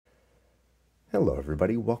Hello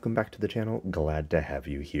everybody, welcome back to the channel. Glad to have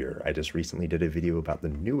you here. I just recently did a video about the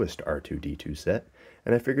newest R2-D2 set,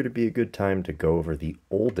 and I figured it'd be a good time to go over the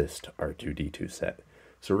oldest R2-D2 set.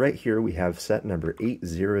 So right here we have set number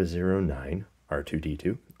 8009,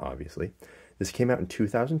 R2-D2, obviously. This came out in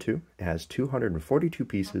 2002, it has 242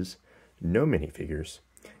 pieces, no minifigures,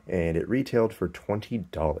 and it retailed for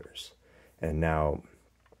 $20. And now,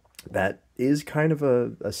 that is kind of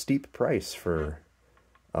a steep price for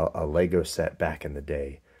a Lego set back in the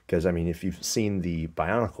day, because I mean, if you've seen the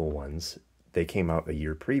Bionicle ones, they came out a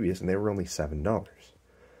year previous and they were only $7.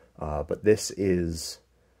 But this is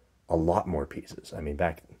a lot more pieces. I mean,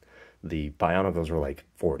 back the Bionicles were like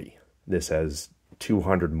 40. This has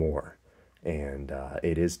 200 more, and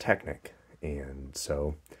it is Technic, and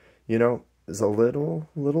so, you know, it's a little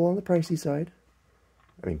on the pricey side.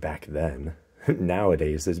 I mean, back then.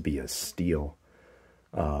 Nowadays, this would be a steal.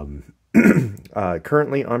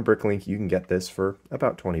 Currently on Bricklink, you can get this for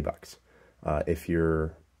about 20 bucks if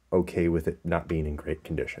you're okay with it not being in great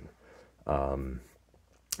condition.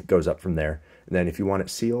 It goes up from there. And then if you want it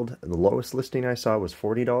sealed, the lowest listing I saw was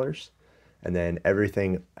 $40. And then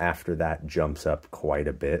everything after that jumps up quite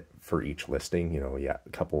a bit for each listing. You know, yeah, a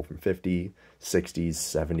couple from 50, 60s,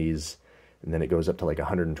 70s, and then it goes up to like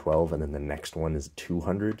 112, and then the next one is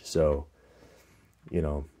 200. So, you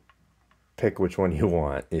know, pick which one you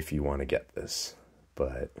want if you want to get this,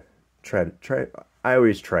 but I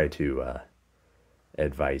always try to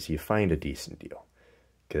advise you find a decent deal,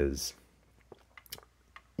 because,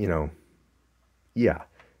 you know, yeah,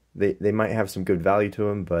 they might have some good value to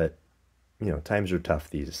them, but, you know, times are tough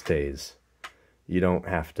these days. You don't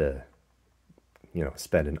have to, you know,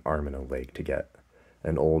 spend an arm and a leg to get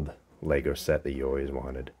an old Lego set that you always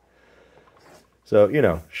wanted. So, you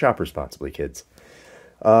know, shop responsibly, kids.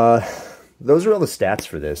 Those are all the stats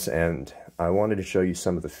for this, and I wanted to show you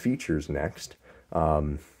some of the features next.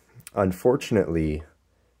 Unfortunately,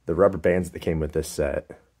 the rubber bands that came with this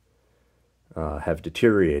set have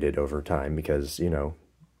deteriorated over time because, you know,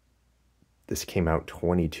 this came out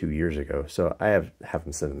 22 years ago. So I have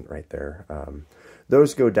them sitting right there.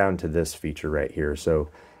 Those go down to this feature right here. So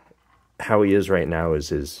how he is right now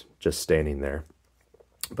is just standing there.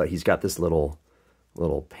 But he's got this little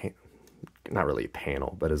not really a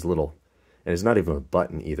panel, but his little... And it's not even a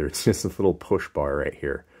button either. It's just a little push bar right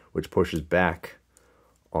here, which pushes back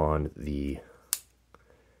on the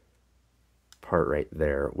part right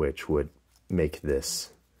there, which would make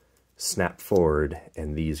this snap forward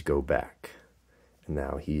and these go back. And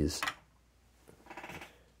now he's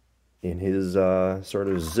in his sort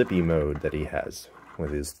of zippy mode that he has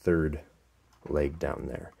with his third leg down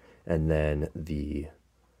there. And then the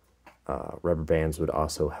rubber bands would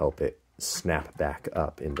also help it snap back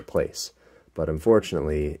up into place. But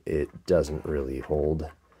unfortunately, it doesn't really hold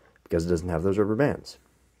because it doesn't have those rubber bands.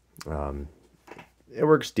 It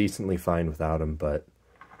works decently fine without them, but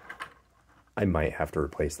I might have to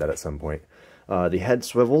replace that at some point. The head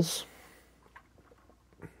swivels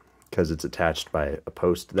because it's attached by a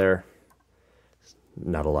post there.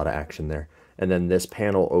 Not a lot of action there. And then this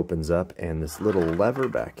panel opens up, and this little lever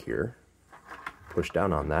back here, push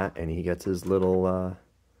down on that, and he gets his little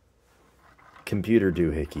computer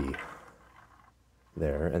doohickey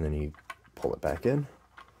there, and then you pull it back in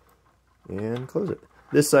and close it.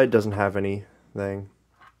 This side doesn't have anything.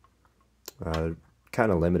 Kind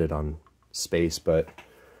of limited on space, but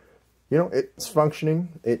you know, it's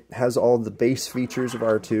functioning. It has all the base features of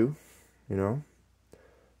R2, you know.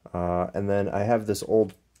 And then I have this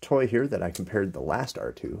old toy here that I compared the last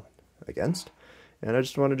R2 against, and I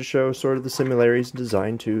just wanted to show sort of the similarities in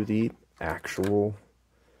design to the actual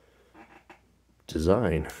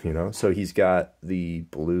design, you know. So he's got the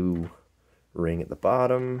blue ring at the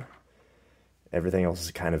bottom. Everything else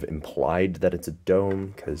is kind of implied that it's a dome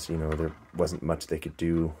because, you know, there wasn't much they could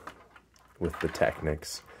do with the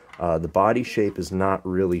Technics. The body shape is not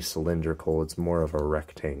really cylindrical. It's more of a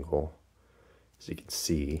rectangle, as you can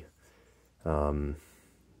see. I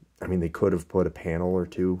mean, they could have put a panel or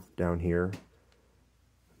two down here,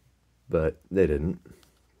 but they didn't.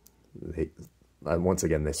 Once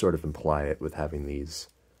again, they sort of imply it with having these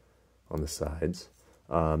on the sides.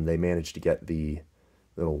 They managed to get the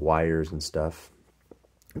little wires and stuff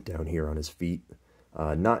down here on his feet.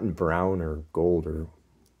 Not in brown or gold or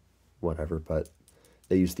whatever, but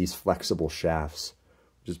they used these flexible shafts,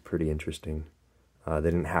 which is pretty interesting. They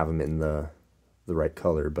didn't have them in the right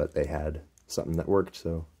color, but they had something that worked,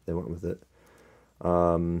 so they went with it.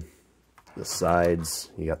 The sides,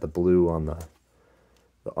 you got the blue on the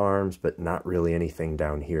arms, but not really anything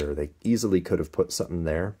down here. They easily could have put something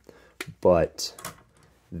there, but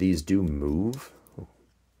these do move.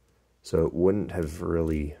 So it wouldn't have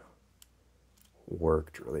really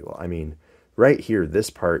worked really well. I mean, right here, this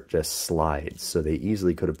part just slides, so they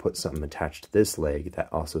easily could have put something attached to this leg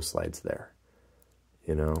that also slides there,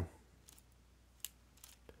 you know?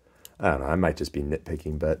 I don't know, I might just be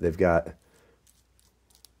nitpicking, but they've got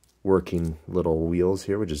working little wheels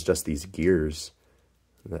here, which is just these gears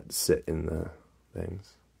that sit in the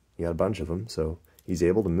things. You got a bunch of them, so he's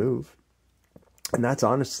able to move. And that's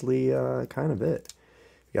honestly kind of it.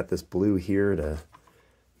 You got this blue here to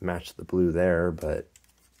match the blue there, but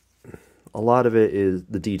a lot of it is,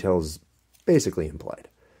 the details basically implied.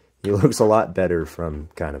 He looks a lot better from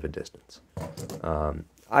kind of a distance.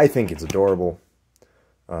 I think it's adorable.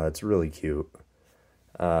 It's really cute.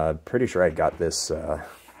 Pretty sure I got this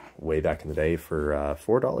way back in the day for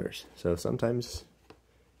 $4. So sometimes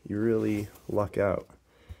you really luck out.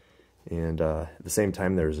 And at the same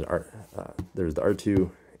time, there's the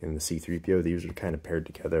R2 and the C-3PO. These are kind of paired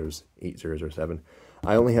together. It was 8007.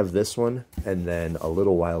 I only have this one, and then a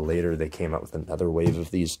little while later, they came out with another wave of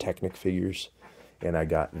these Technic figures, and I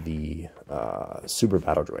got the Super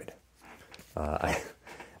Battle Droid.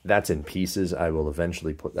 That's in pieces. I will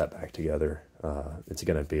eventually put that back together. It's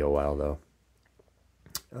going to be a while, though.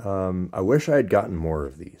 I wish I had gotten more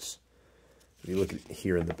of these. If you look at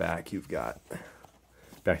here in the back, you've got,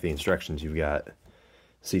 back to the instructions, you've got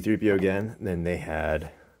C-3PO again, and then they had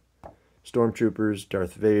Stormtroopers,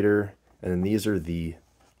 Darth Vader, and then these are the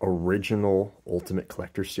original Ultimate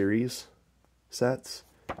Collector Series sets.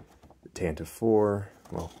 The Tantive 4,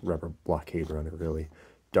 well, rubber blockade runner, really.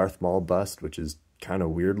 Darth Maul bust, which is kind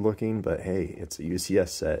of weird looking, but hey, it's a UCS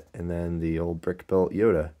set. And then the old brick-built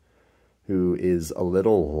Yoda, who is a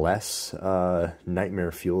little less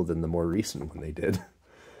nightmare fuel than the more recent one they did.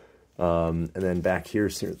 And then back here,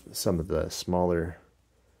 some of the smaller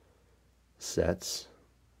sets.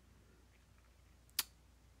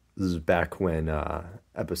 This is back when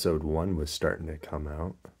Episode 1 was starting to come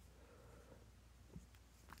out.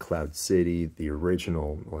 Cloud City, the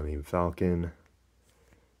original Millennium Falcon,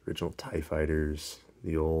 original TIE Fighters,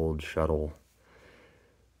 the old shuttle.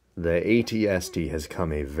 The AT-ST has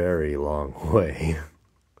come a very long way.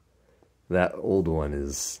 That old one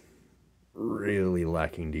is really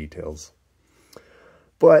lacking details.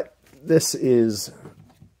 But this is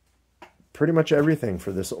pretty much everything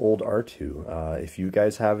for this old R2. If you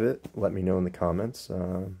guys have it, let me know in the comments.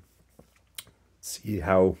 See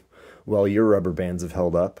how well your rubber bands have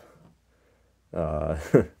held up.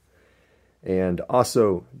 And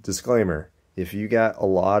also, disclaimer, if you got a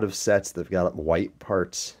lot of sets that've got white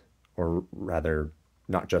parts, or rather,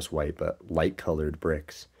 not just white, but light-colored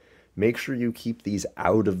bricks, make sure you keep these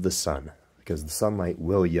out of the sun, because the sunlight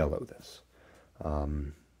will yellow this. But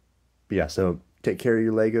yeah, so take care of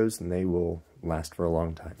your Legos, and they will last for a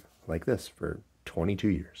long time, like this, for 22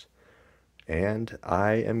 years. And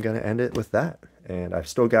I am going to end it with that. And I've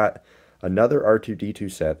still got another R2-D2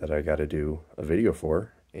 set that I got to do a video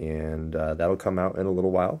for, and that'll come out in a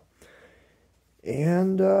little while.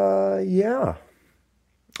 And yeah,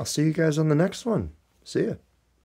 I'll see you guys on the next one. See ya.